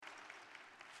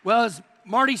Well, as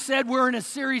Marty said, we're in a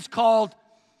series called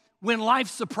When Life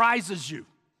Surprises You.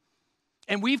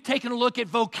 And we've taken a look at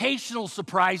vocational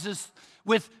surprises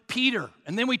with Peter.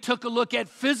 And then we took a look at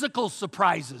physical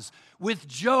surprises with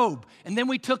Job. And then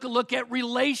we took a look at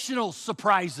relational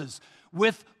surprises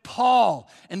with Paul.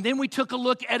 And then we took a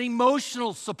look at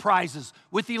emotional surprises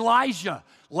with Elijah.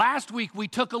 Last week, we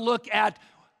took a look at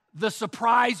the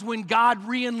surprise when God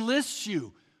re-enlists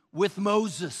you with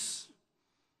Moses.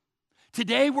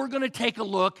 Today, we're going to take a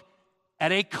look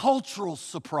at a cultural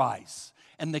surprise,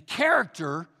 and the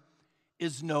character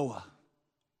is Noah.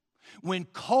 When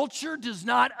culture does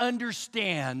not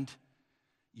understand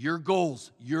your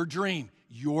goals, your dream,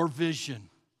 your vision.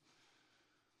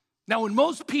 Now, when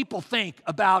most people think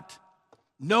about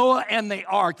Noah and the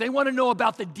ark, they want to know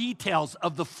about the details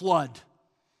of the flood.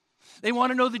 They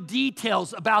want to know the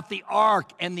details about the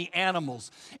ark and the animals.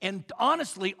 And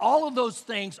honestly, all of those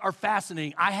things are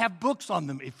fascinating. I have books on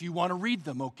them if you want to read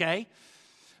them, okay?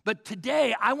 But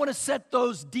today, I want to set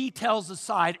those details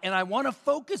aside, and I want to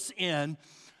focus in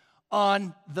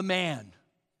on the man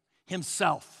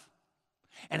himself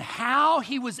and how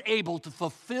he was able to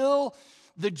fulfill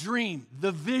the dream,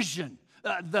 the vision,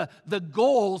 the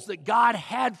goals that God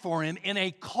had for him in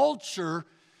a culture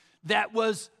that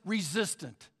was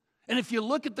resistant. And if you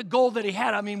look at the goal that he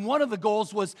had, I mean, one of the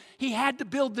goals was he had to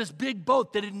build this big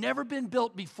boat that had never been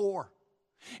built before.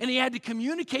 And he had to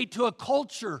communicate to a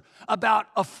culture about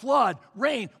a flood,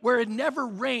 rain, where it had never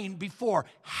rained before.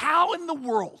 How in the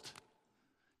world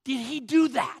did he do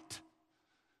that?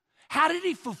 How did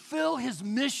he fulfill his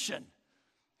mission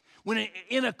when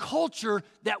in a culture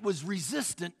that was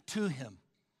resistant to him?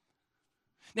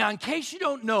 Now, in case you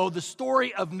don't know the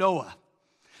story of Noah,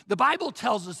 the Bible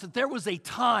tells us that there was a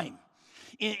time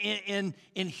in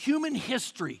human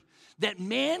history that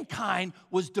mankind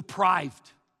was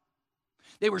deprived.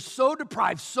 They were so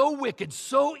deprived, so wicked,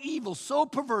 so evil, so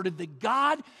perverted that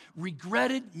God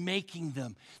regretted making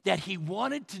them, that he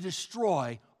wanted to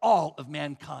destroy all of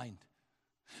mankind.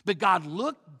 But God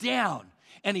looked down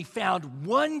and he found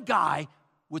one guy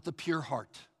with a pure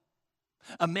heart,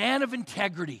 a man of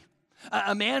integrity,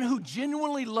 a man who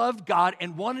genuinely loved God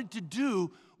and wanted to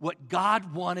do what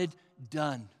God wanted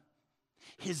done.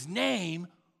 His name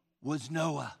was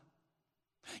Noah.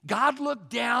 God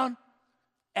looked down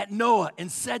at Noah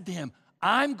and said to him,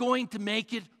 I'm going to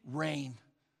make it rain.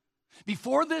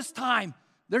 Before this time,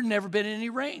 there'd never been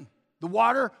any rain. The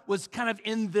water was kind of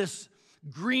in this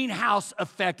greenhouse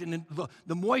effect, and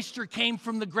the moisture came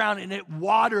from the ground and it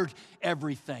watered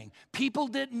everything. People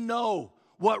didn't know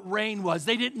what rain was.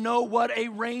 They didn't know what a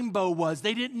rainbow was.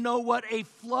 They didn't know what a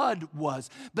flood was.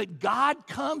 But God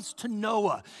comes to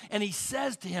Noah and he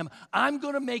says to him, I'm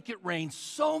going to make it rain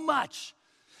so much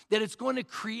that it's going to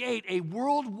create a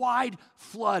worldwide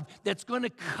flood that's going to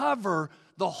cover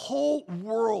the whole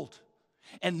world.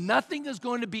 And nothing is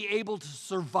going to be able to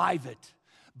survive it.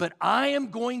 But I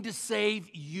am going to save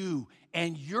you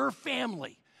and your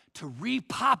family to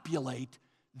repopulate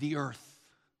the earth.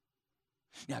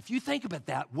 Now, if you think about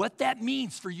that, what that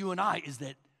means for you and I is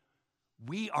that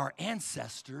we are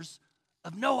ancestors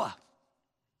of Noah.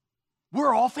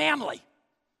 We're all family.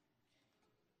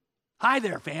 Hi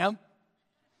there, fam.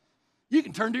 You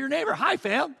can turn to your neighbor. Hi,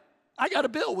 fam. I got a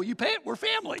bill. Will you pay it? We're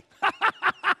family.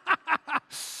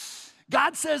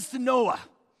 God says to Noah,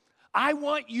 I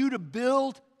want you to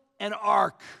build an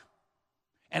ark,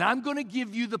 and I'm going to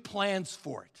give you the plans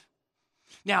for it.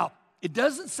 Now, it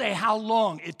doesn't say how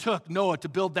long it took Noah to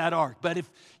build that ark, but if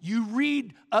you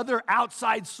read other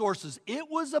outside sources, it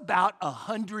was about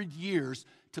 100 years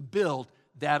to build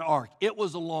that ark. It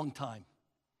was a long time.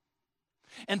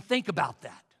 And think about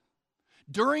that.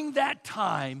 During that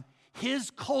time,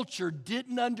 his culture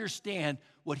didn't understand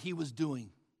what he was doing.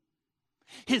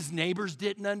 His neighbors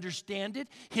didn't understand it.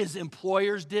 His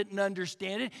employers didn't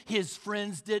understand it. His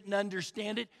friends didn't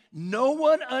understand it. No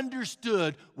one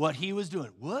understood what he was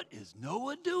doing. What is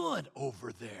Noah doing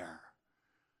over there?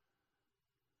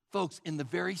 Folks, in the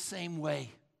very same way,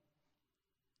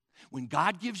 when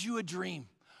God gives you a dream,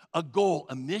 a goal,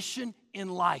 a mission in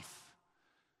life,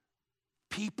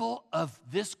 people of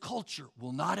this culture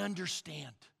will not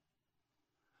understand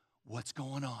what's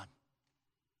going on.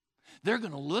 They're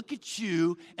going to look at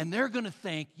you and they're going to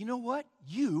think, you know what?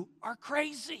 You are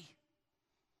crazy.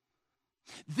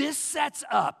 This sets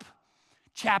up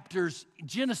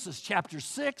Genesis chapters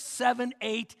 6, 7,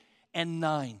 8, and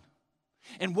 9.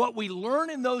 And what we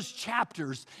learn in those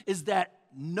chapters is that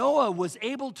Noah was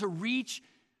able to reach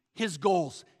his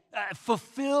goals,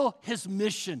 fulfill his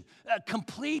mission,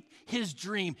 complete his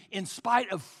dream in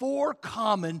spite of 4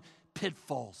 common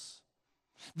pitfalls.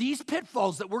 These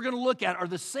pitfalls that we're going to look at are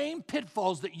the same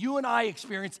pitfalls that you and I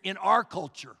experience in our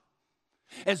culture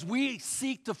as we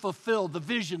seek to fulfill the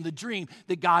vision, the dream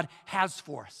that God has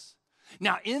for us.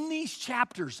 Now, in these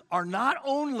chapters are not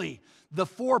only the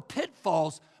 4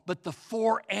 pitfalls, but the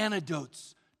 4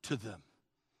 antidotes to them.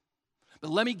 But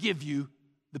let me give you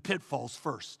the pitfalls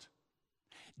first.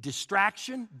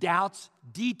 Distraction, doubts,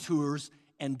 detours,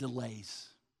 and delays.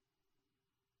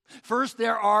 First,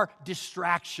 there are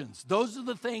distractions. Those are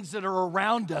the things that are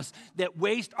around us that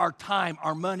waste our time,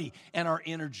 our money, and our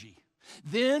energy.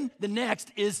 Then the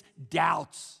next is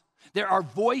doubts. There are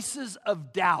voices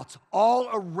of doubts all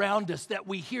around us that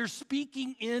we hear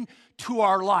speaking into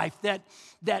our life that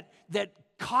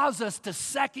cause us to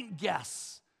second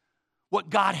guess what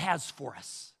God has for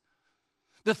us.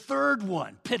 The third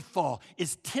one, pitfall,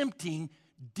 is tempting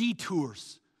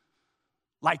detours,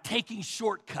 like taking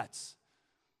shortcuts,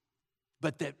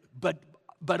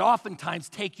 but oftentimes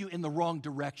take you in the wrong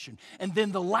direction. And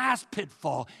then the last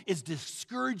pitfall is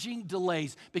discouraging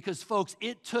delays, because folks,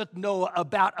 it took Noah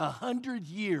about 100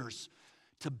 years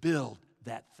to build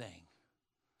that thing.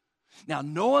 Now,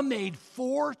 Noah made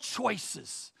 4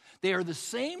 choices. They are the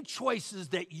same choices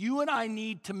that you and I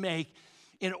need to make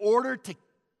in order to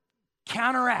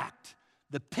counteract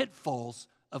the pitfalls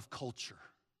of culture.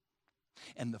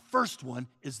 And the first one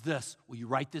is this. Will you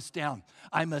write this down?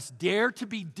 I must dare to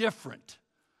be different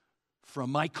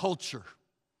from my culture.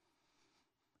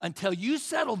 Until you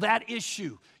settle that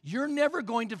issue, you're never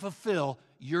going to fulfill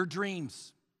your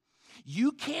dreams.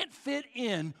 You can't fit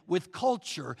in with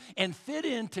culture and fit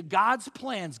into God's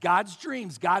plans, God's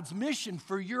dreams, God's mission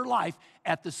for your life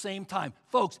at the same time.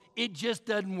 Folks, it just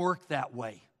doesn't work that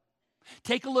way.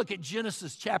 Take a look at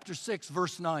Genesis chapter 6,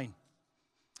 verse 9.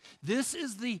 This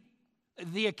is the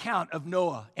account of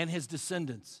Noah and his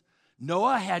descendants.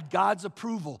 Noah had God's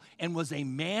approval and was a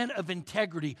man of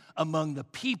integrity among the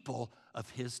people of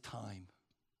his time.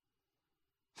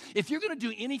 If you're going to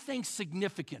do anything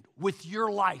significant with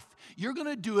your life, you're going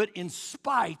to do it in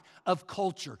spite of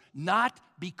culture, not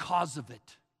because of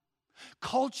it.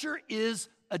 Culture is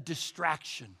a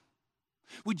distraction.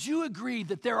 Would you agree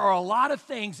that there are a lot of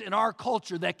things in our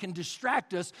culture that can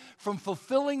distract us from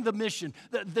fulfilling the mission,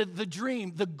 the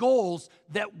dream, the goals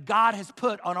that God has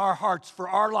put on our hearts for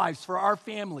our lives, for our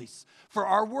families, for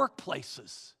our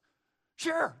workplaces?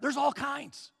 Sure, there's all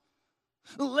kinds.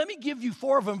 Let me give you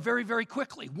 4 of them very, very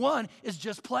quickly. One is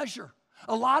just pleasure.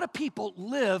 A lot of people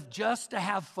live just to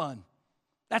have fun.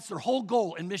 That's their whole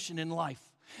goal and mission in life.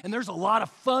 And there's a lot of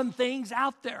fun things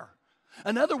out there.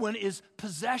 Another one is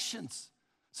possessions.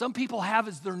 Some people have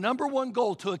as their number one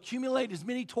goal to accumulate as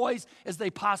many toys as they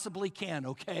possibly can,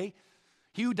 okay?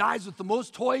 He who dies with the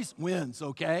most toys wins,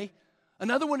 okay?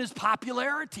 Another one is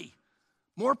popularity.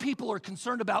 More people are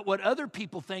concerned about what other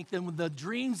people think than the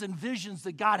dreams and visions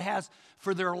that God has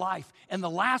for their life. And the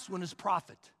last one is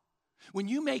profit. When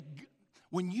you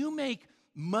make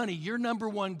money your number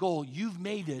one goal, you've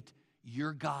made it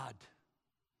your God.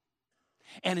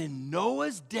 And in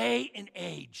Noah's day and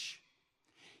age,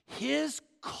 his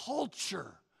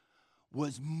culture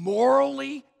was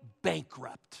morally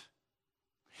bankrupt,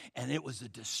 and it was a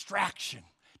distraction.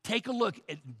 Take a look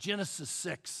at Genesis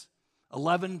 6,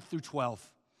 11 through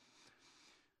 12.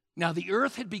 Now the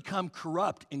earth had become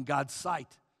corrupt in God's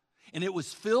sight, and it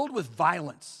was filled with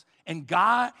violence. And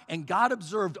God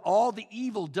observed all the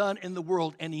evil done in the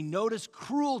world, and he noticed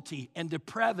cruelty and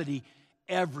depravity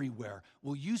everywhere.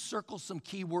 Will you circle some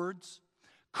key words?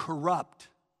 Corrupt,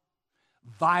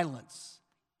 violence,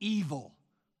 evil,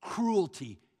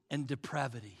 cruelty, and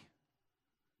depravity.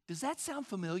 Does that sound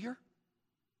familiar?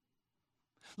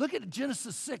 Look at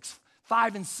Genesis 6,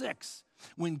 5 and 6.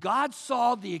 When God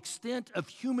saw the extent of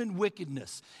human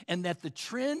wickedness and that the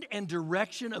trend and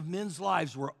direction of men's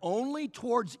lives were only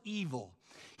towards evil,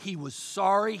 he was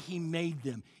sorry he made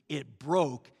them. It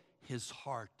broke his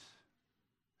heart.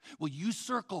 Will you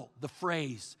circle the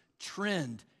phrase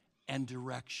trend and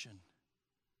direction?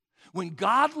 When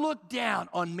God looked down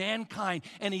on mankind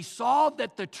and he saw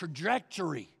that the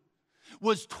trajectory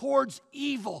was towards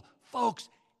evil, folks,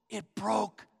 it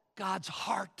broke God's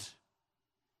heart.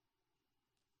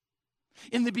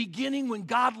 In the beginning, when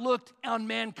God looked on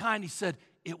mankind, he said,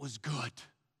 it was good.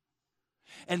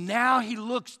 And now he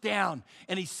looks down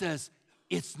and he says,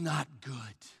 it's not good.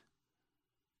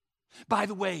 By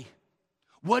the way,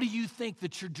 what do you think the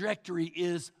trajectory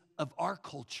is of our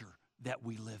culture that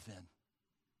we live in?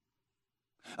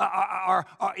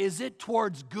 Is it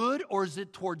towards good or is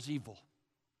it towards evil?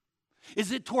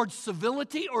 Is it towards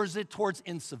civility or is it towards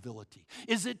incivility?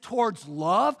 Is it towards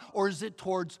love or is it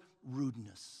towards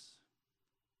rudeness?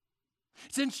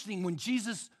 It's interesting, when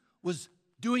Jesus was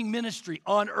doing ministry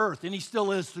on earth, and he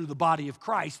still is through the body of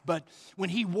Christ, but when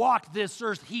he walked this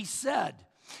earth, he said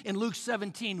in Luke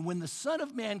 17, when the Son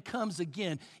of Man comes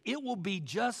again, it will be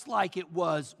just like it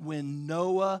was when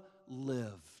Noah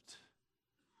lived.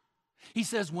 He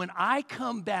says, when I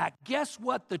come back, guess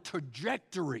what the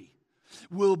trajectory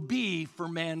will be for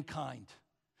mankind?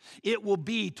 It will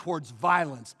be towards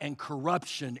violence and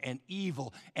corruption and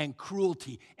evil and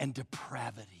cruelty and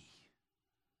depravity.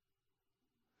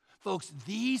 Folks,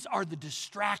 these are the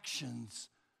distractions,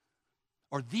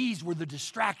 or these were the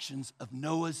distractions of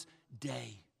Noah's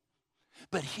day.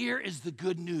 But here is the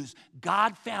good news.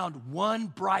 God found one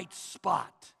bright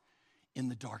spot in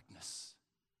the darkness.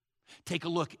 Take a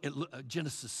look at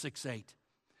Genesis 6:8.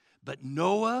 But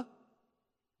Noah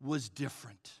was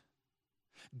different.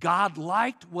 God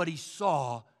liked what he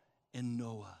saw in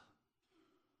Noah.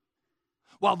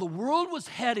 While the world was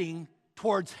heading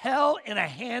towards hell in a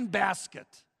handbasket,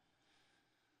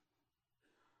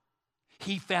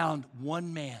 he found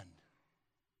one man.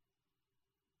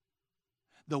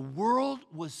 The world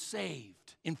was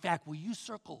saved. In fact, will you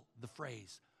circle the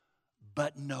phrase,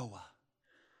 but Noah?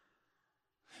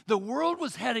 The world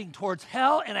was heading towards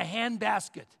hell in a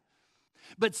handbasket,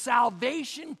 but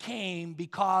salvation came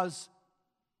because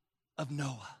of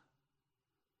Noah.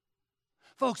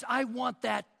 Folks, I want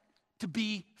that to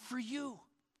be for you.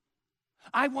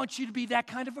 I want you to be that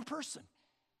kind of a person.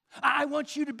 I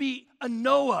want you to be a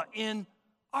Noah in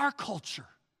our culture.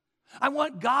 I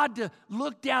want God to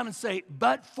look down and say,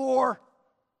 but for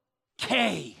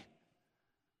K,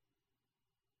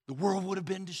 the world would have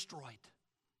been destroyed.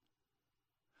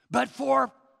 But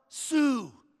for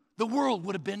Sue, the world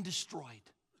would have been destroyed.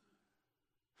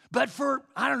 But for,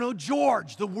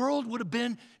 George, the world would have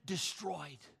been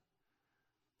destroyed.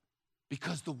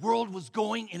 Because the world was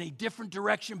going in a different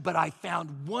direction, but I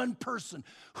found one person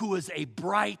who was a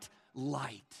bright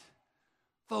light.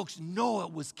 Folks, Noah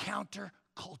was counterculture.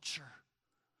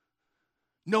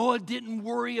 Noah didn't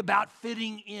worry about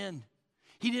fitting in.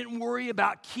 He didn't worry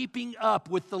about keeping up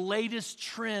with the latest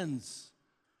trends.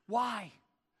 Why?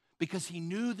 Because he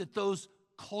knew that those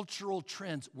cultural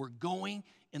trends were going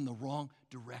in the wrong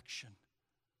direction.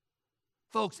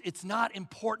 Folks, it's not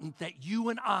important that you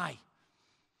and I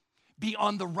be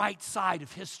on the right side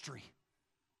of history,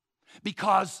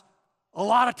 because a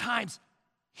lot of times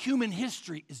human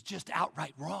history is just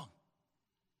outright wrong.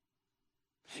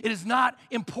 It is not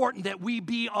important that we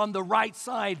be on the right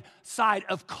side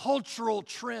of cultural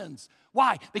trends.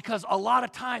 Why? Because a lot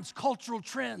of times cultural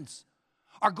trends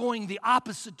are going the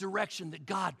opposite direction that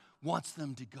God wants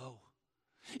them to go.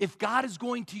 If God is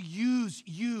going to use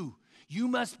you, you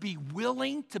must be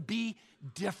willing to be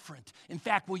different. In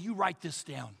fact, will you write this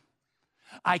down?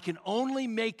 I can only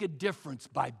make a difference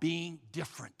by being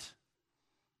different.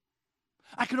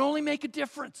 I can only make a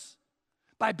difference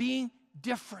by being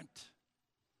different.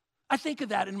 I think of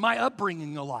that in my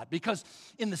upbringing a lot, because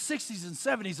in the 60s and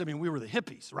 70s, we were the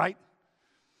hippies, right?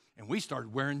 And we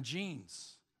started wearing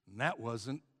jeans. And that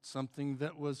wasn't something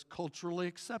that was culturally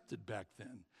accepted back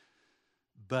then.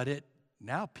 But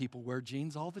now people wear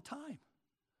jeans all the time.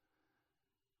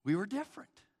 We were different.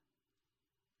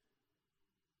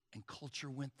 And culture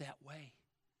went that way.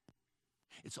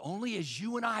 It's only as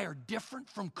you and I are different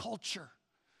from culture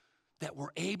that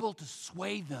we're able to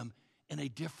sway them in a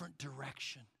different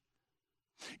direction.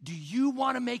 Do you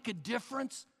want to make a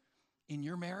difference in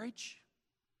your marriage?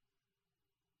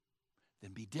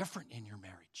 Then be different in your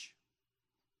marriage.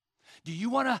 Do you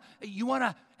want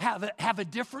to have a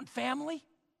different family?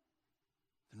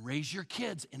 Then raise your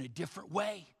kids in a different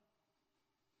way.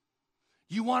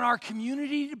 You want our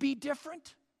community to be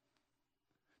different?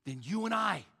 Then you and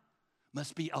I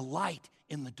must be a light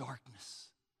in the darkness.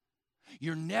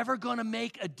 You're never going to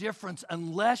make a difference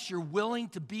unless you're willing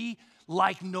to be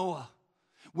like Noah,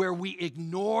 where we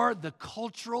ignore the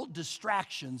cultural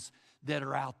distractions that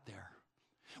are out there.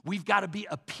 We've got to be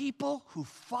a people who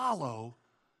follow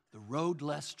the road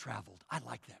less traveled. I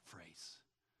like that phrase.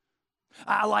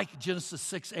 I like Genesis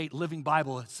 6:8, Living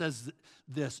Bible. It says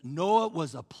this: Noah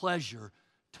was a pleasure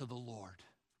to the Lord.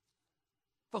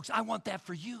 Folks, I want that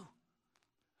for you.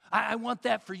 I want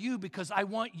that for you because I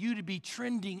want you to be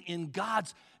trending in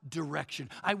God's direction.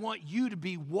 I want you to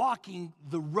be walking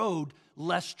the road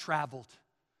less traveled.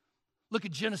 Look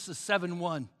at Genesis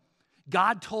 7:1.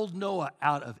 God told Noah,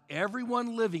 out of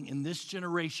everyone living in this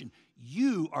generation,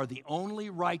 you are the only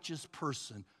righteous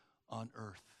person on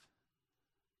earth.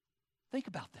 Think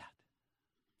about that.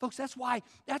 Folks, that's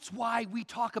why we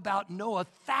talk about Noah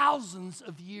thousands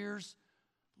of years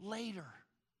later.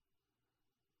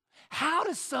 How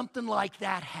does something like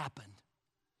that happen?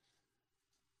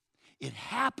 It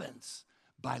happens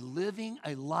By living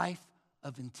a life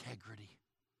of integrity,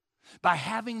 by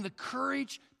having the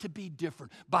courage to be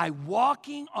different, by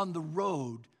walking on the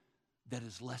road that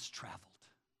is less traveled.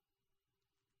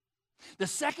 The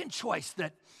second choice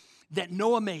that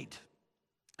Noah made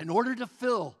in order to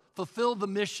fulfill the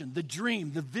mission, the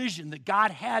dream, the vision that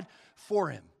God had for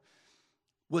him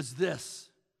was this.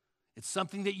 It's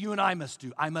something that you and I must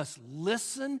do. I must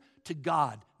listen to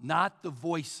God, not the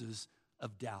voices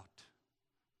of doubt.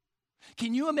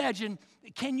 Can you imagine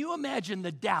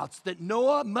the doubts that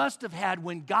Noah must have had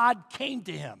when God came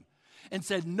to him and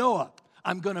said, Noah,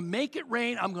 I'm going to make it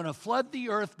rain, I'm going to flood the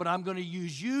earth, but I'm going to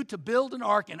use you to build an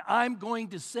ark, and I'm going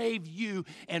to save you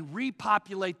and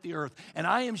repopulate the earth. And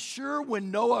I am sure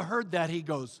when Noah heard that, he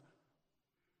goes,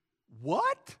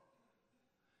 what?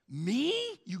 Me?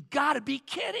 You got to be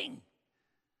kidding.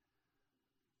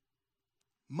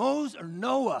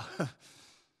 Noah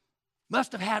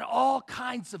must have had all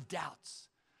kinds of doubts,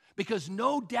 because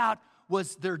no doubt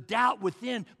was their doubt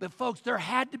within, but folks, there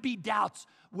had to be doubts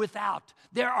without.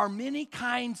 There are many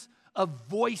kinds of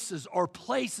voices or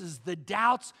places that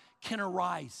doubts can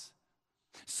arise.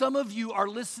 Some of you are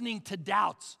listening to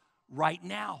doubts right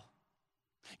now.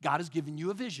 God has given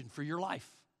you a vision for your life.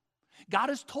 God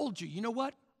has told you, you know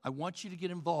what? I want you to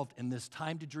get involved in this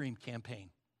Time to Dream campaign.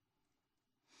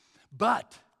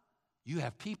 But you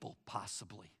have people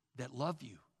possibly that love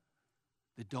you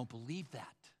that don't believe that.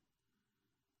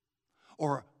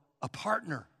 Or a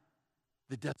partner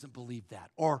that doesn't believe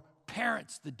that. Or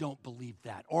parents that don't believe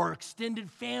that. Or extended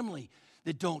family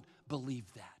that don't believe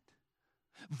that.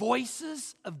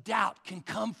 Voices of doubt can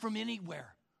come from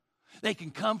anywhere. They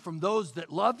can come from those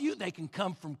that love you. They can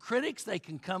come from critics. They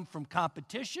can come from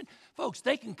competition. Folks,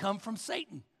 they can come from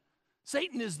Satan.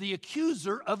 Satan is the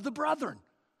accuser of the brethren.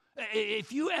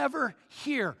 If you ever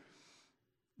hear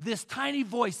this tiny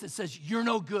voice that says, you're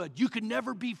no good, you could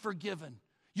never be forgiven,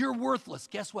 you're worthless,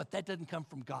 guess what? That doesn't come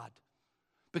from God.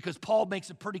 Because Paul makes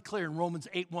it pretty clear in Romans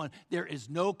 8:1, there is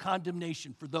no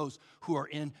condemnation for those who are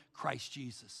in Christ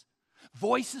Jesus.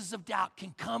 Voices of doubt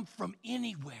can come from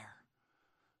anywhere.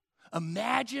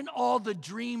 Imagine all the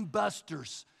dream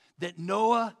busters that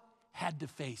Noah had to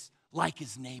face, like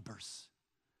his neighbors.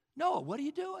 Noah, what are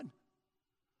you doing?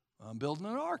 I'm building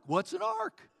an ark. What's an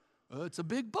ark? It's a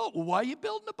big boat. Well, why are you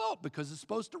building a boat? Because it's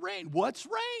supposed to rain. What's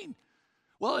rain?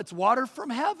 Well, it's water from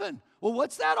heaven. Well,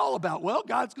 what's that all about? Well,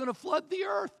 God's going to flood the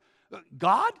earth.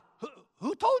 God?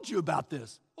 Who told you about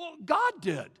this? Well, God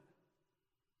did.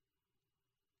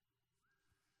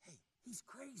 Hey, he's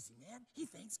crazy, man. He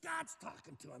thinks God's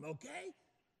talking to him, okay?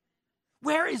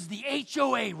 Where is the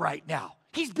HOA right now?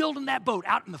 He's building that boat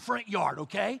out in the front yard,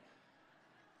 okay?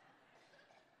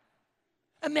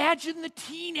 Imagine the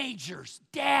teenagers.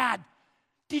 Dad,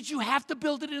 did you have to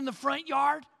build it in the front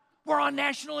yard? We're on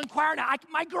National Enquirer now.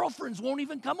 My girlfriends won't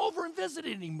even come over and visit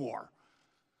anymore.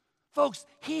 Folks,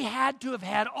 he had to have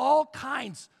had all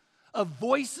kinds of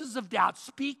voices of doubt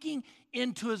speaking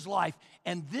into his life.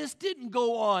 And this didn't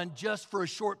go on just for a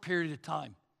short period of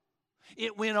time.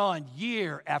 It went on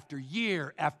year after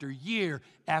year after year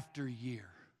after year.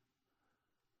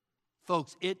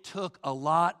 Folks, it took a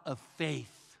lot of faith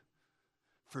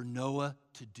for Noah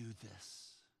to do this.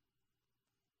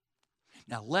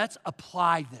 Now let's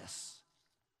apply this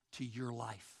to your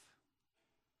life.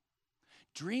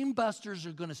 Dream busters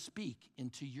are going to speak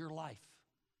into your life.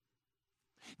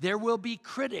 There will be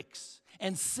critics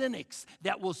and cynics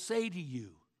that will say to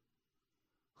you,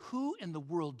 who in the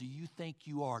world do you think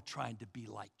you are trying to be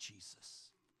like Jesus?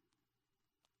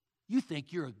 You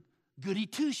think you're a goody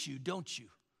two-shoe, don't you?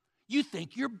 You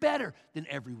think you're better than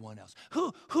everyone else.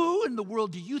 Who in the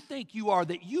world do you think you are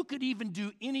that you could even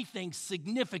do anything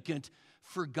significant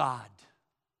for God?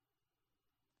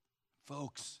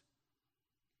 Folks,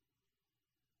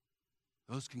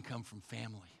 those can come from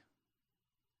family,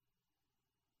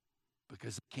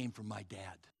 because it came from my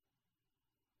dad.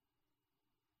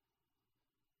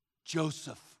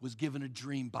 Joseph was given a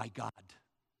dream by God,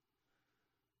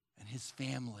 and his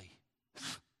family,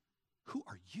 who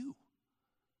are you?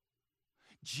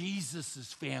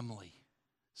 Jesus' family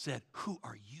said, who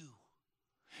are you?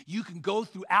 You can go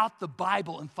throughout the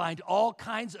Bible and find all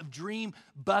kinds of dream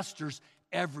busters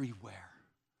everywhere.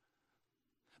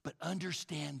 But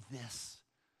understand this,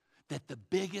 that the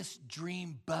biggest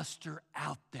dream buster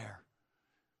out there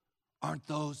aren't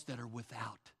those that are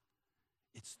without.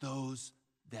 It's those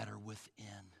that are within,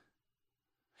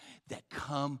 that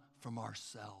come from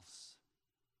ourselves.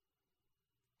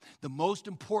 The most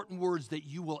important words that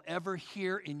you will ever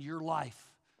hear in your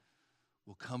life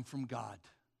will come from God.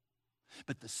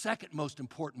 But the second most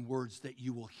important words that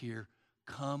you will hear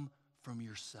come from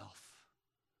yourself.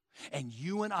 And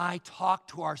you and I talk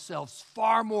to ourselves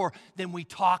far more than we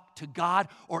talk to God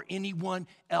or anyone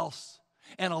else.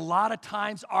 And a lot of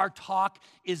times our talk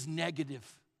is negative.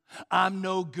 I'm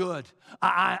no good.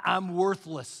 I'm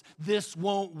worthless. This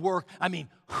won't work. I mean,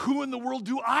 who in the world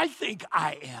do I think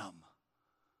I am?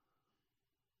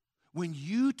 When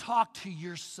you talk to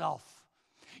yourself,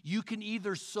 you can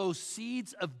either sow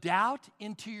seeds of doubt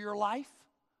into your life,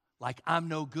 like I'm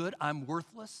no good, I'm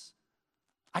worthless,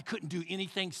 I couldn't do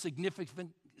anything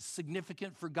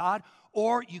significant for God,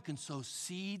 or you can sow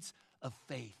seeds of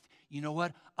faith. You know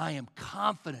what? I am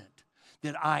confident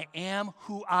that I am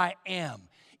who I am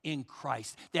in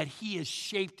Christ, that He has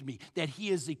shaped me, that He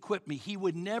has equipped me. He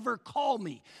would never call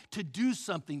me to do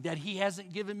something that He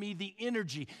hasn't given me the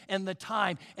energy and the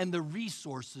time and the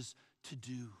resources to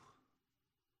do.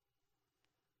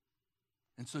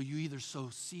 And so you either sow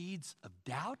seeds of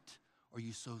doubt or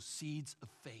you sow seeds of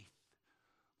faith.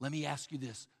 Let me ask you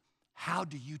this. How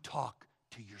do you talk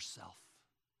to yourself?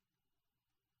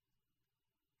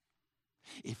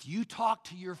 If you talk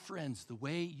to your friends the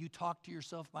way you talk to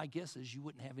yourself, my guess is you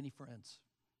wouldn't have any friends.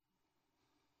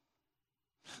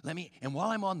 And while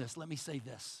I'm on this, let me say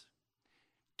this.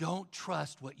 Don't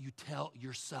trust what you tell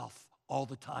yourself all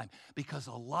the time, because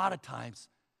a lot of times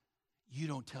you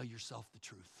don't tell yourself the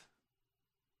truth.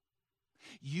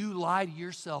 You lie to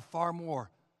yourself far more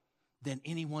than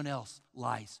anyone else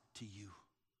lies to you.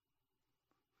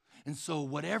 And so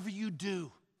whatever you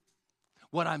do,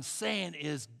 what I'm saying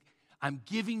is I'm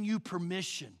giving you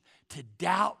permission to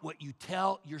doubt what you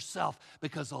tell yourself,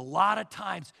 because a lot of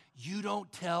times you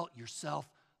don't tell yourself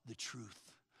the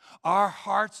truth. Our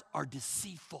hearts are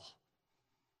deceitful.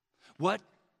 What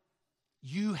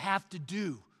you have to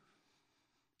do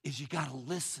is you got to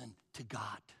listen to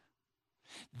God.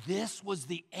 This was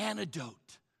the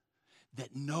antidote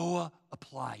that Noah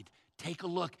applied. Take a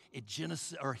look at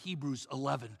Hebrews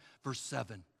 11, verse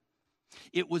 7.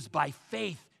 It was by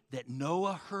faith that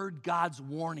Noah heard God's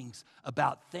warnings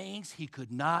about things he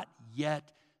could not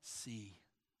yet see.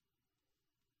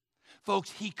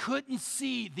 Folks, he couldn't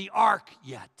see the ark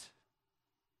yet.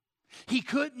 He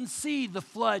couldn't see the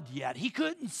flood yet. He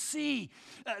couldn't see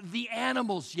the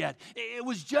animals yet. It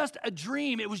was just a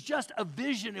dream. It was just a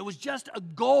vision. It was just a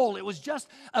goal. It was just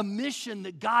a mission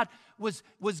that God was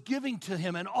giving to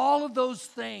him. And all of those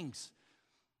things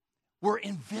were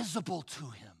invisible to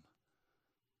him.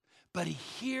 But he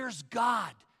hears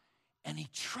God and he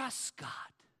trusts God.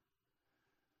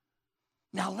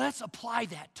 Now let's apply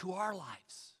that to our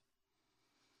lives.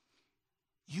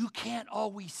 You can't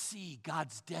always see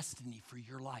God's destiny for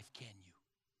your life, can you?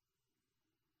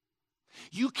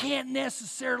 You can't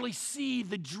necessarily see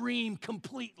the dream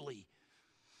completely,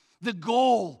 the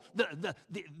goal,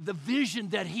 the vision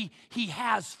that he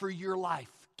has for your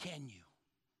life, can you?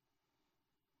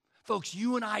 Folks,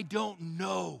 you and I don't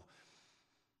know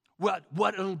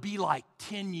what it'll be like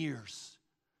 10 years,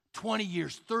 20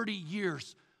 years, 30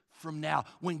 years from now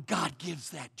when God gives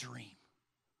that dream.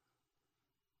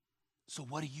 So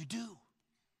what do?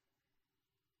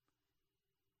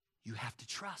 You have to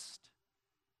trust.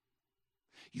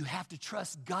 You have to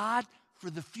trust God for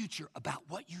the future about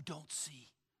what you don't see.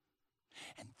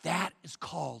 And that is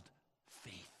called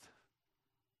faith.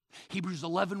 Hebrews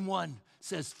 11:1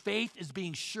 says, faith is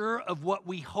being sure of what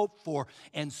we hope for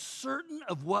and certain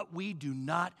of what we do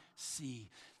not see.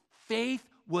 Faith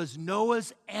was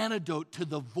Noah's antidote to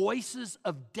the voices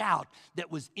of doubt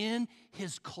that was in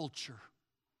his culture.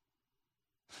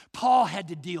 Paul had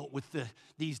to deal with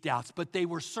these doubts, but they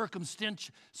were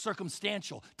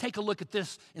circumstantial. Take a look at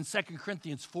this in 2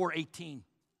 Corinthians 4:18.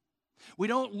 We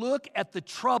don't look at the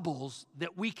troubles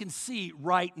that we can see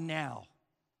right now,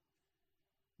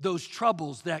 those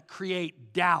troubles that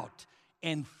create doubt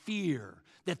and fear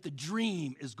that the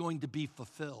dream is going to be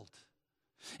fulfilled.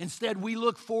 Instead, we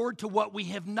look forward to what we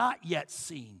have not yet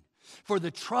seen. For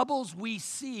the troubles we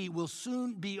see will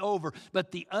soon be over,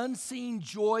 but the unseen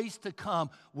joys to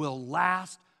come will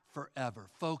last forever.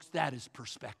 Folks, that is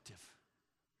perspective.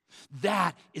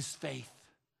 That is faith.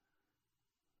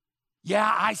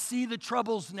 Yeah, I see the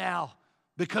troubles now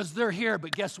because they're here,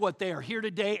 but guess what? They are here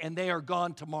today and they are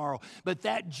gone tomorrow. But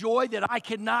that joy that I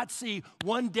cannot see,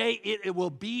 one day it will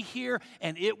be here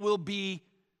and it will be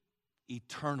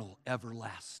eternal,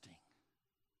 everlasting.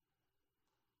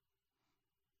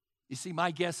 You see,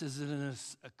 my guess is in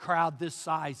a crowd this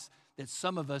size that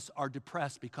some of us are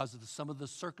depressed because of some of the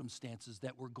circumstances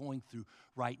that we're going through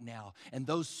right now. And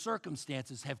those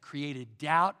circumstances have created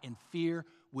doubt and fear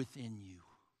within you.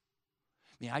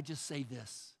 May I just say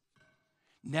this?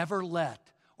 Never let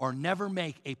or never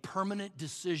make a permanent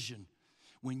decision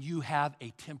when you have a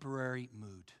temporary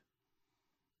mood.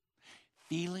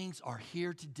 Feelings are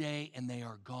here today and they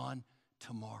are gone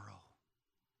tomorrow.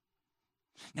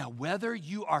 Now, whether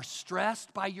you are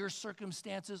stressed by your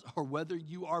circumstances or whether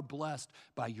you are blessed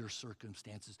by your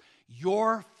circumstances,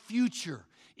 your future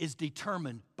is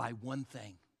determined by one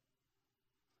thing,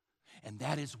 and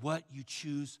that is what you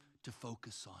choose to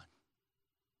focus on.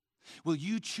 Will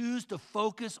you choose to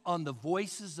focus on the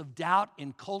voices of doubt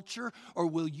in culture, or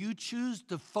will you choose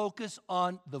to focus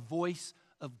on the voice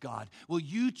of God? Will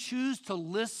you choose to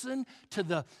listen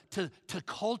to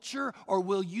culture, or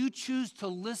will you choose to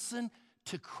listen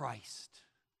to Christ?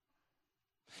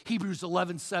 Hebrews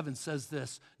 11:7 says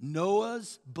this: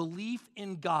 Noah's belief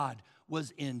in God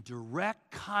was in direct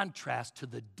contrast to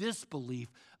the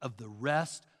disbelief of the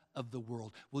rest of the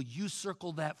world. Will you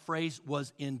circle that phrase,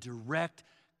 was in direct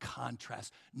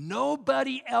contrast?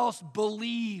 Nobody else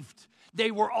believed.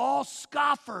 They were all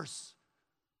scoffers.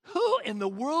 Who in the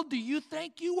world do you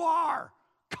think you are?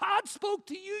 God spoke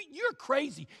to you? You're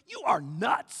crazy. You are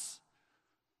nuts.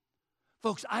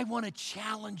 Folks, I want to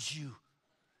challenge you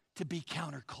to be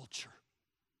counterculture.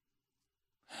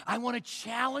 I want to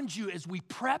challenge you as we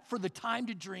prep for the time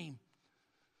to dream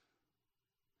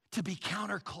to be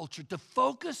counterculture, to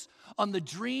focus on the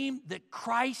dream that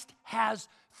Christ has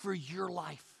for your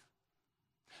life.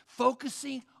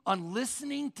 Focusing on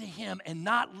listening to Him and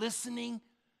not listening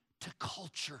to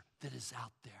culture that is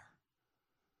out there.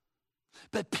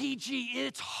 But PG,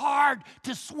 it's hard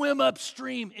to swim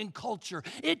upstream in culture.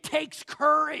 It takes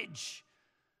courage.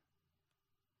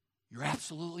 You're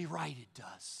absolutely right, it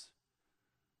does.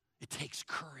 It takes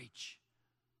courage.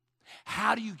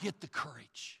 How do you get the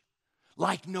courage?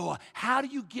 Like Noah, how do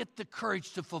you get the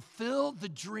courage to fulfill the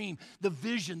dream, the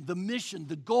vision, the mission,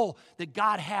 the goal that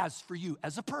God has for you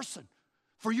as a person,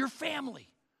 for your family,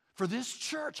 for this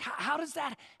church? How does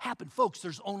that happen? Folks,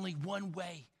 there's only one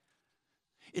way.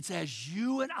 It's as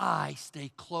you and I stay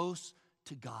close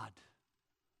to God.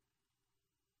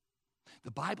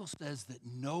 The Bible says that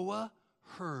Noah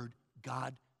heard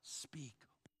God speak.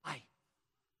 Why?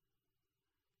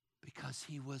 Because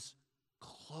he was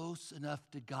close enough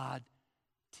to God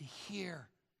to hear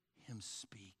Him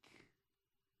speak.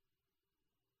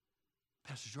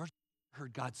 Pastor George, I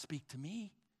heard God speak to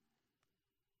me.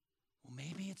 Well,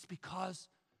 maybe it's because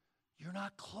you're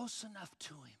not close enough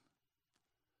to Him.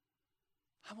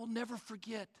 I will never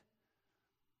forget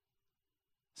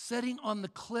sitting on the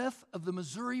cliff of the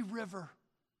Missouri River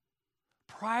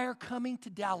prior coming to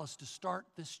Dallas to start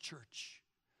this church.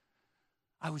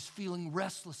 I was feeling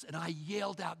restless and I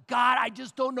yelled out, God, I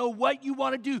just don't know what you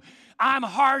want to do. I'm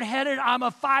hard-headed. I'm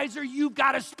a Pfizer. You've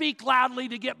got to speak loudly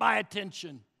to get my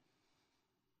attention.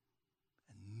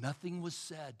 And nothing was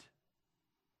said.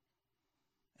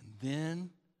 And then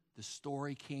the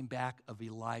story came back of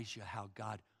Elijah, how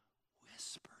God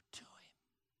whispered to him,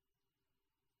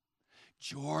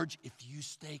 George, if you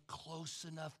stay close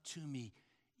enough to me,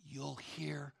 you'll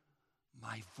hear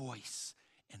my voice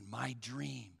and my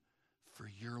dream for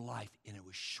your life. And it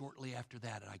was shortly after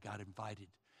that I got invited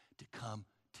to come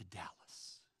to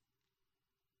Dallas.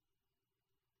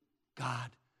 God,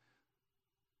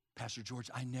 Pastor George,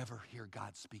 I never hear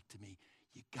God speak to me.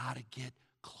 You got to get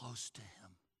close to Him.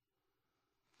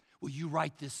 Will you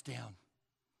write this down?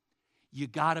 You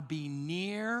got to be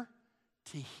near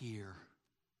to hear.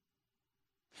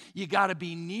 You got to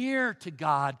be near to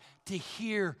God to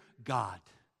hear God.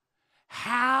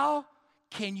 How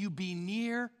can you be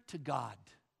near to God?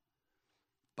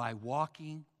 By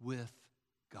walking with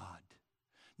God.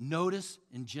 Notice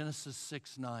in Genesis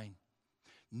 6:9,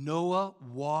 Noah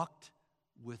walked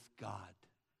with God.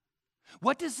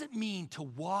 What does it mean to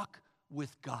walk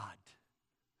with God?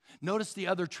 Notice the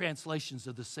other translations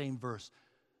of the same verse.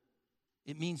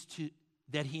 It means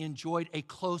that he enjoyed a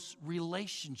close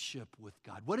relationship with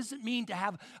God. What does it mean to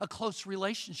have a close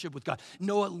relationship with God?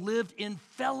 Noah lived in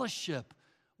fellowship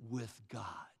with God.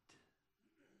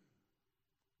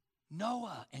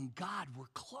 Noah and God were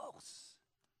close.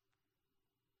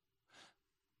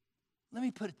 Let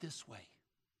me put it this way.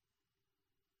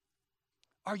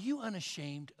 Are you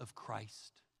unashamed of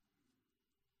Christ?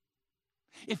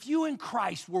 If you in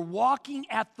Christ were walking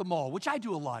at the mall, which I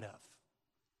do a lot of,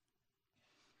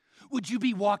 would you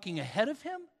be walking ahead of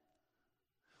Him?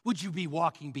 Would you be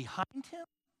walking behind Him?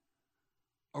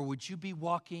 Or would you be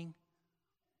walking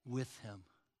with Him?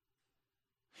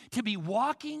 To be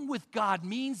walking with God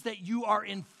means that you are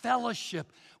in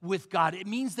fellowship with God. It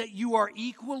means that you are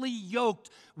equally yoked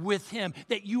with Him,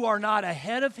 that you are not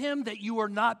ahead of Him, that you are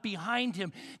not behind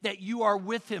Him, that you are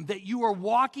with Him, that you are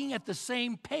walking at the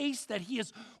same pace that He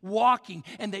is walking,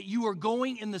 and that you are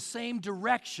going in the same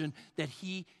direction that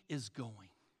He is going.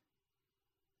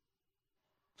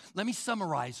 Let me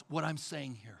summarize what I'm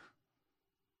saying here.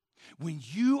 When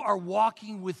you are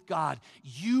walking with God,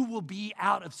 you will be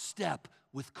out of step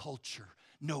with culture.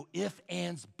 No ifs,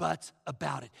 ands, buts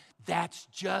about it. That's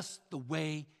just the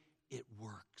way it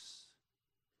works.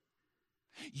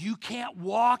 You can't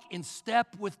walk in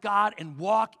step with God and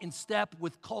walk in step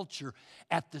with culture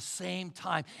at the same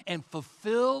time and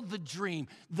fulfill the dream,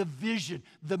 the vision,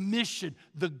 the mission,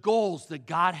 the goals that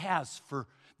God has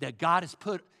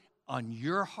put on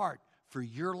your heart for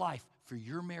your life, for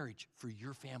your marriage, for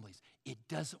your families. It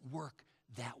doesn't work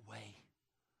that way.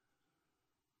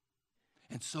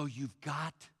 And so you've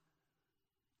got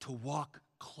to walk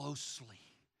closely.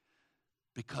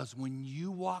 Because when you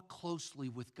walk closely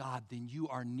with God, then you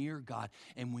are near God.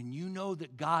 And when you know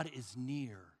that God is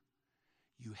near,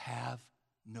 you have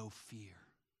no fear.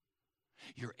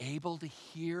 You're able to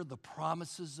hear the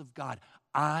promises of God.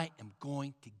 I am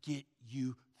going to get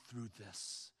you through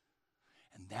this.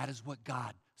 And that is what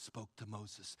God spoke to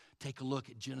Moses. Take a look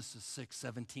at Genesis 6,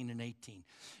 17 and 18.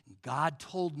 God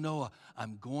told Noah,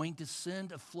 I'm going to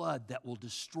send a flood that will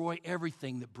destroy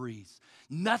everything that breathes.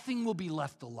 Nothing will be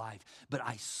left alive. But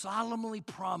I solemnly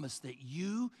promise that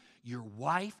you, your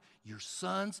wife, your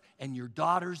sons, and your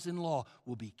daughters-in-law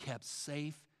will be kept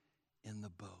safe in the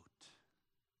boat.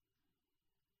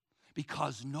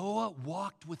 Because Noah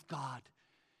walked with God.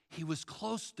 He was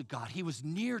close to God. He was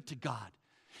near to God.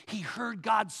 He heard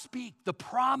God speak the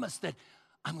promise that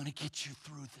I'm going to get you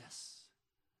through this.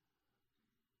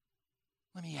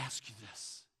 Let me ask you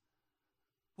this.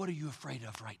 What are you afraid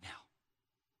of right now?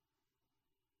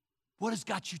 What has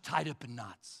got you tied up in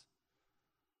knots?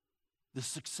 The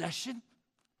succession?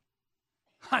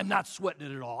 I'm not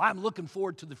sweating it at all. I'm looking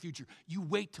forward to the future. You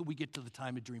wait till we get to the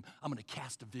time of dream. I'm going to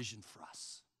cast a vision for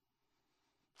us,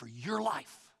 for your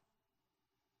life,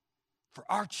 for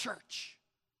our church.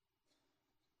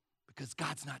 Because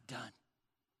God's not done.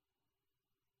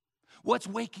 What's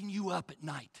waking you up at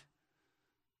night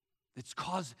that's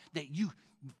causing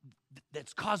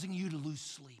you to lose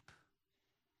sleep?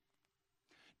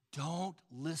 Don't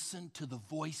listen to the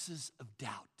voices of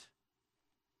doubt,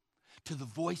 to the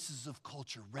voices of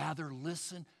culture. Rather,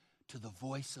 listen to the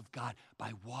voice of God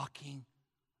by walking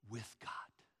with God.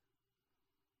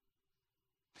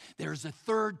 There's a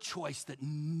third choice that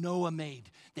Noah made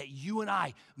that you and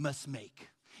I must make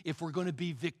if we're going to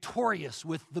be victorious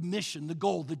with the mission, the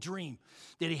goal, the dream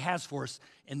that he has for us.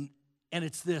 And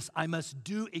it's this: I must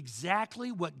do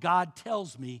exactly what God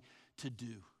tells me to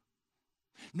do.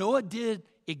 Noah did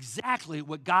exactly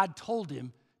what God told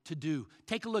him to do.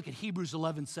 Take a look at Hebrews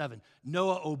 11:7.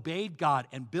 Noah obeyed God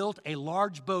and built a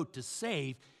large boat to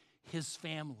save his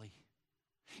family.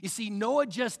 You see, Noah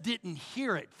just didn't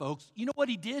hear it, folks. You know what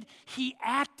he did? He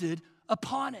acted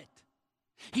upon it.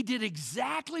 He did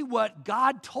exactly what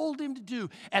God told him to do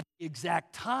at the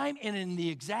exact time and in the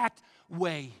exact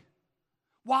way.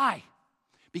 Why?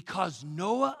 Because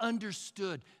Noah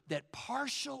understood that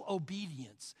partial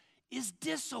obedience is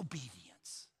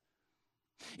disobedience.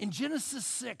 In Genesis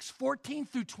 6, 14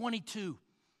 through 22,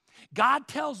 God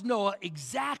tells Noah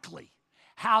exactly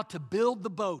how to build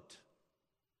the boat.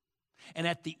 And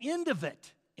at the end of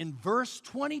it, in verse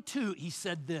 22, he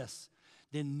said this: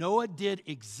 Then Noah did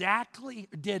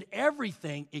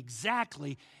everything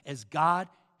exactly as God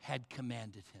had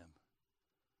commanded him.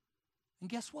 And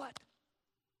guess what?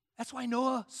 That's why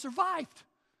Noah survived.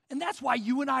 And that's why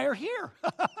you and I are here.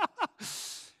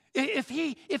 If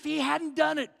he hadn't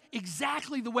done it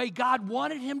exactly the way God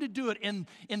wanted him to do it, in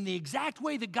the exact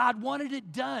way that God wanted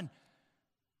it done,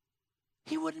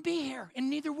 he wouldn't be here, and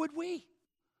neither would we.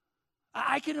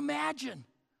 I can imagine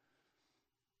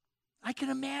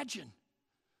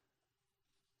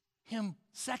him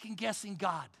second-guessing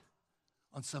God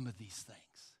on some of these things.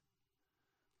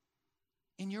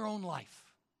 In your own life,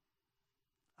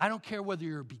 I don't care whether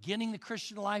you're beginning the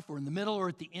Christian life or in the middle or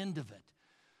at the end of it,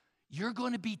 you're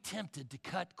going to be tempted to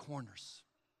cut corners.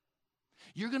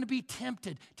 You're going to be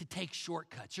tempted to take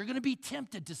shortcuts. You're going to be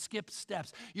tempted to skip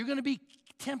steps. You're going to be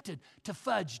tempted to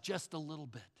fudge just a little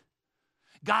bit.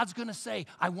 God's going to say,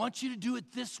 I want you to do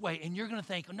it this way. And you're going to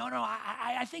think, no,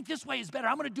 I think this way is better.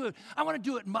 I want to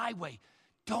do it my way.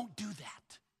 Don't do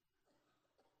that.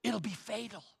 It'll be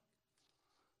fatal.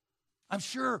 I'm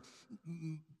sure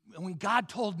when God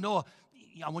told Noah,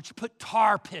 I want you to put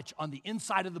tar pitch on the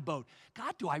inside of the boat.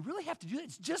 God, do I really have to do that?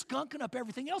 It's just gunking up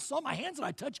everything else. It's on my hands and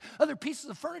I touch other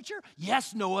pieces of furniture.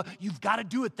 Yes, Noah, you've got to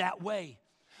do it that way.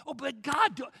 Oh, but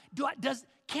God,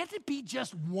 can't it be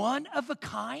just one of a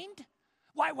kind?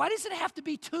 Why does it have to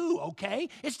be two, okay?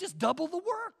 It's just double the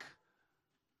work.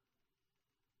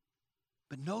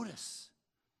 But notice,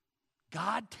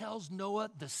 God tells Noah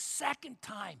the second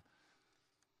time.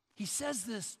 He says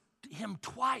this to him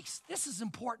twice. This is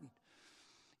important.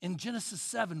 In Genesis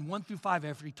 7, 1 through 5,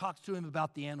 after he talks to him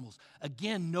about the animals,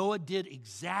 again, Noah did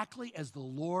exactly as the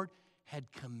Lord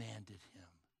had commanded him.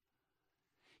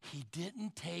 He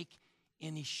didn't take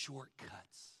any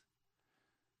shortcuts.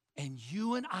 And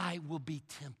you and I will be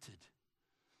tempted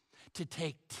to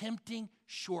take tempting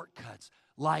shortcuts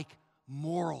like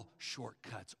moral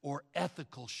shortcuts or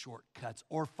ethical shortcuts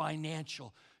or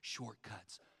financial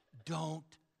shortcuts. Don't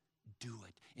do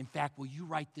it. In fact, will you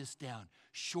write this down?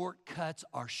 Shortcuts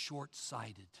are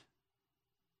short-sighted.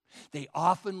 They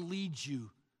often lead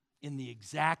you in the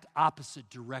exact opposite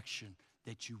direction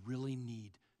that you really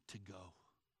need to go.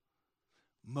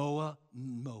 Moa.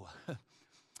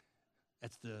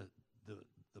 That's the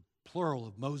plural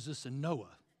of Moses and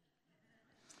Noah.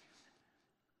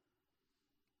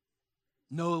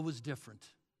 Noah was different.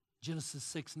 Genesis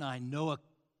 6:9, Noah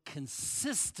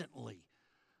consistently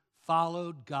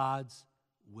followed God's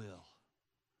will.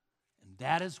 And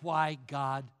that is why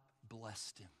God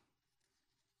blessed him.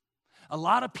 A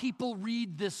lot of people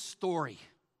read this story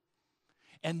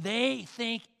and they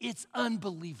think it's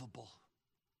unbelievable.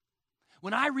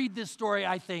 When I read this story,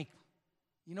 I think,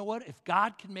 you know what? If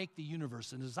God can make the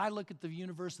universe, and as I look at the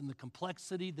universe and the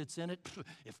complexity that's in it,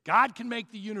 if God can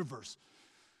make the universe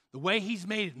the way he's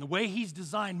made it and the way he's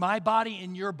designed my body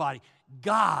and your body,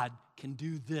 God can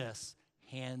do this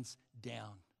hands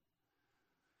down.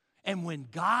 And when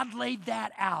God laid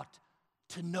that out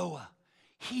to Noah,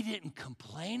 he didn't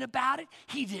complain about it.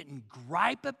 He didn't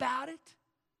gripe about it.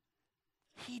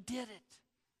 He did it.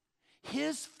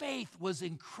 His faith was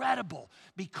incredible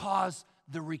because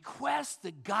the requests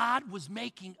that God was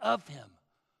making of him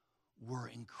were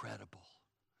incredible.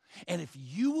 And if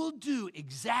you will do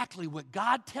exactly what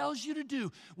God tells you to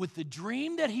do with the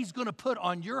dream that he's going to put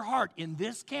on your heart in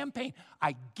this campaign,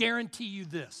 I guarantee you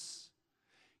this,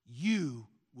 you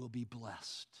will be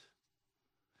blessed.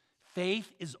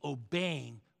 Faith is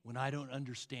obeying when I don't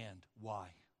understand why.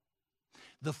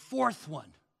 The fourth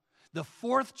one, the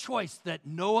fourth choice that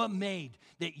Noah made,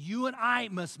 that you and I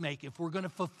must make if we're going to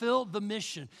fulfill the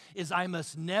mission, is I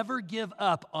must never give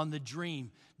up on the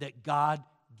dream that God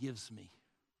gives me.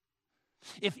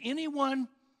 If anyone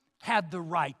had the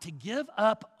right to give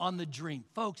up on the dream,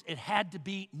 folks, it had to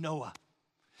be Noah.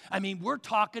 I mean, we're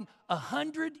talking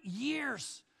 100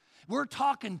 years. We're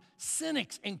talking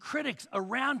cynics and critics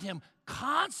around him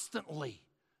constantly.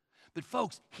 But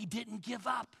folks, he didn't give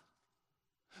up.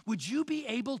 Would you be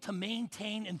able to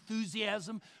maintain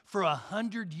enthusiasm for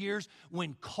 100 years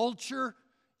when culture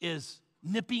is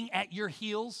nipping at your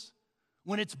heels?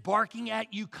 When it's barking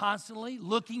at you constantly,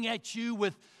 looking at you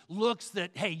with looks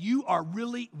that, hey, you are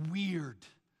really weird.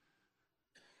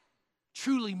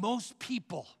 Truly, most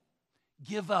people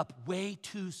give up way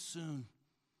too soon.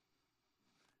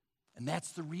 And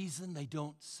that's the reason they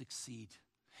don't succeed.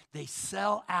 They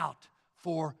sell out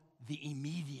for the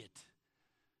immediate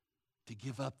to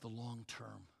give up the long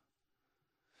term.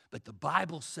 But the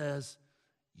Bible says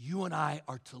you and I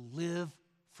are to live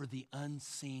for the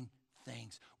unseen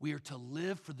things. We are to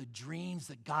live for the dreams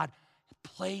that God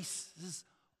places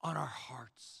on our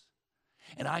hearts.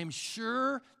 And I am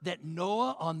sure that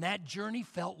Noah on that journey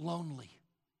felt lonely.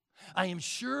 I am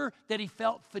sure that he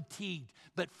felt fatigued.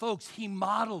 But folks, he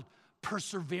modeled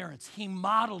perseverance. He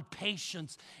modeled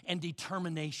patience and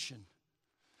determination.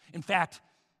 In fact,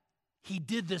 he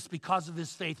did this because of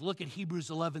his faith. Look at Hebrews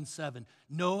 11:7.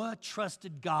 Noah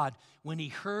trusted God when he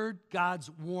heard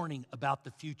God's warning about the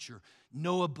future.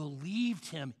 Noah believed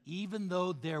him even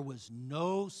though there was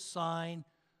no sign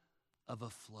of a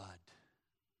flood.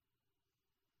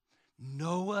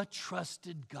 Noah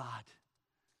trusted God.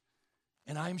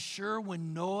 And I'm sure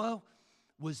when Noah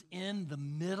was in the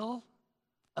middle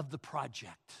of the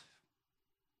project,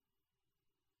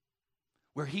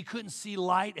 where he couldn't see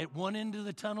light at one end of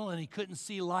the tunnel and he couldn't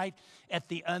see light at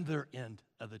the other end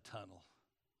of the tunnel,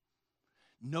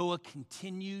 Noah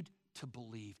continued to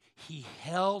believe. He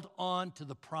held on to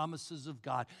the promises of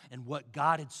God and what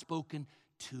God had spoken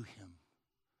to him.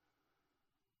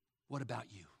 What about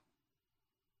you?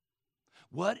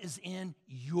 What is in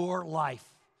your life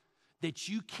that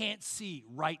you can't see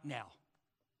right now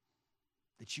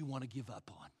that you want to give up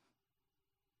on?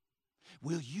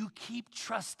 Will you keep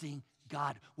trusting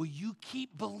God? Will you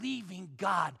keep believing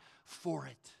God for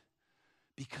it?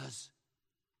 Because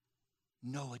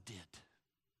Noah did.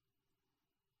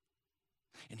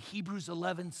 In Hebrews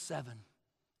 11:7,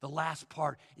 the last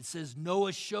part, it says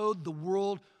Noah showed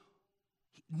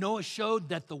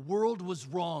that the world was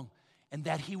wrong and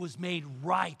that he was made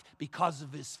right because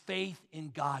of his faith in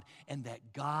God and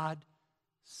that God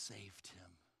saved him.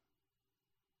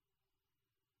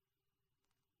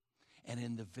 And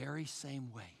in the very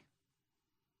same way,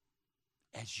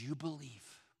 as you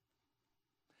believe,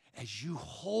 as you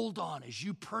hold on, as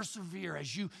you persevere,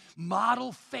 as you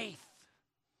model faith,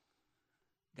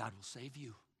 God will save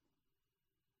you.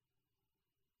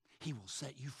 He will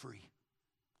set you free.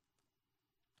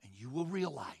 And you will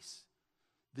realize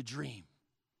the dream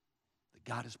that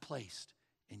God has placed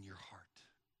in your heart.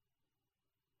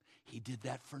 He did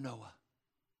that for Noah.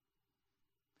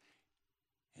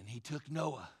 And he took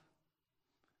Noah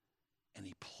and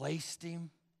he placed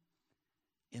him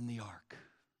in the ark.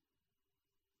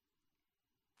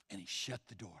 And he shut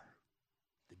the door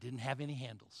that didn't have any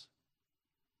handles.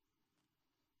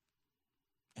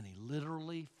 And he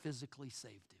literally, physically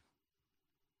saved him.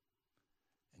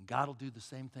 And God will do the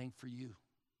same thing for you.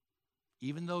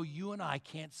 Even though you and I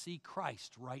can't see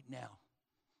Christ right now,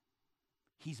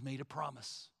 he's made a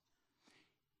promise.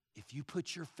 If you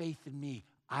put your faith in me,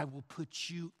 I will put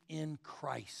you in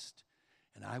Christ,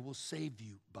 and I will save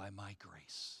you by my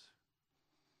grace.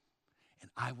 And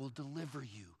I will deliver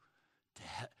you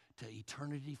to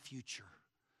eternity future,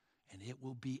 and it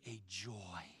will be a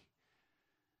joy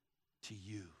to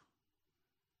you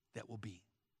that will be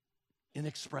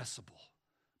inexpressible,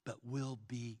 but will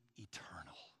be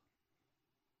eternal.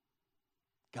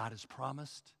 God has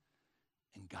promised,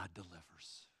 and God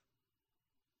delivers.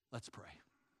 Let's pray.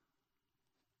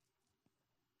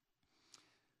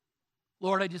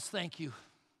 Lord, I just thank you.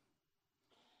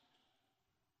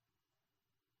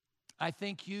 I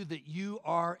thank you that you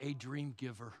are a dream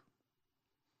giver,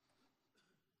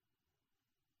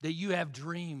 that you have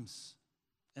dreams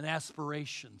and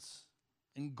aspirations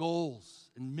and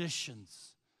goals and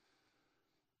missions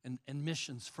and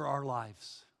missions for our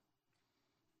lives.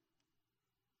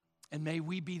 And may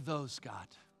we be those, God,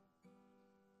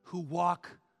 who walk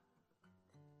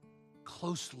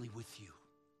closely with you.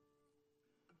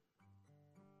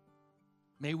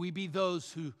 May we be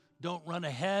those who don't run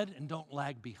ahead and don't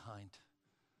lag behind,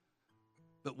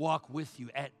 but walk with you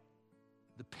at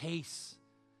the pace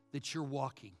that you're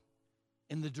walking,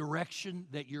 in the direction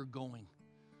that you're going.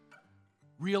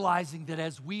 Realizing that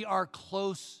as we are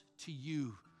close to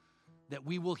you, that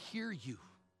we will hear you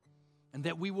and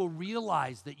that we will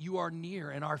realize that you are near,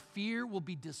 and our fear will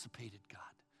be dissipated, God.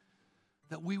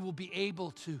 That we will be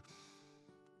able to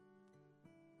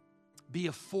be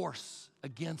a force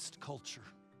against culture.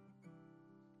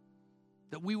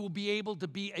 That we will be able to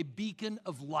be a beacon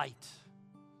of light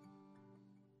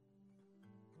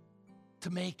to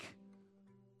make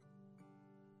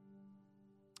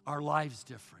our lives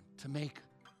different, to make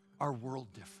our world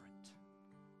different,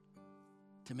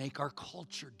 to make our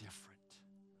culture different.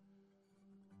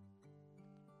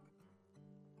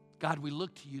 God, we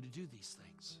look to you to do these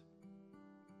things.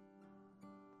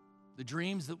 The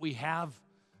dreams that we have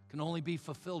can only be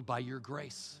fulfilled by your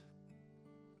grace.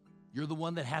 You're the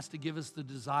one that has to give us the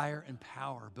desire and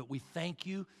power. But we thank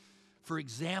you for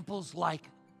examples like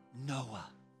Noah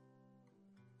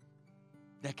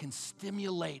that can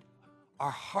stimulate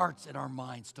our hearts and our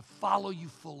minds to follow you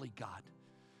fully, God.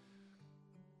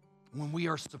 When we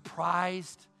are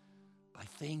surprised by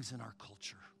things in our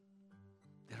culture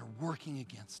that are working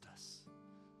against us.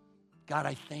 God,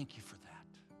 I thank you for that.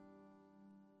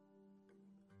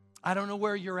 I don't know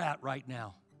where you're at right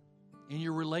now in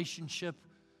your relationship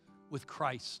with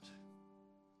Christ.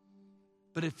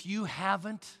 But if you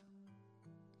haven't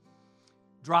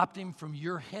dropped him from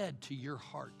your head to your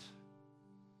heart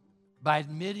by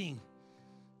admitting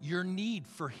your need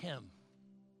for him,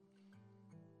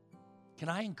 can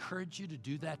I encourage you to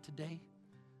do that today?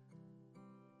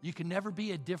 You can never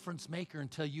be a difference maker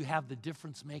until you have the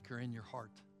difference maker in your heart.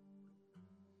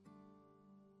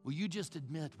 Will you just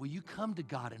admit, will you come to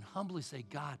God and humbly say,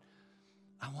 God,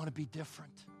 I want to be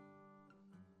different.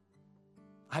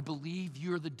 I believe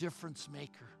you're the difference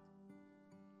maker.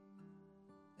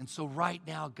 And so right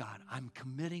now, God, I'm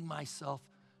committing myself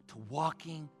to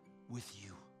walking with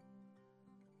you.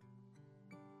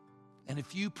 And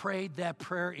if you prayed that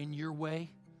prayer in your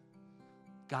way,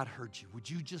 God heard you. Would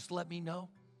you just let me know?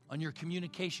 On your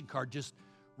communication card, just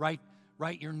write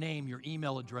your name, your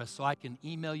email address, so I can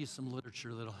email you some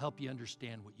literature that'll help you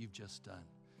understand what you've just done,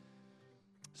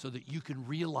 so that you can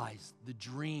realize the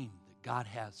dream that God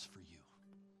has for you.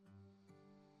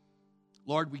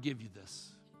 Lord, we give you this.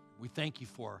 We thank you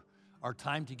for our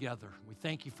time together. We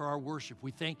thank you for our worship.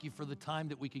 We thank you for the time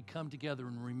that we could come together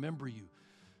and remember you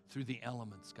through the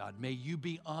elements, God. May you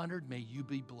be honored. May you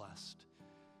be blessed.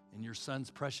 In your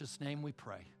Son's precious name we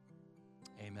pray.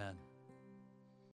 Amen.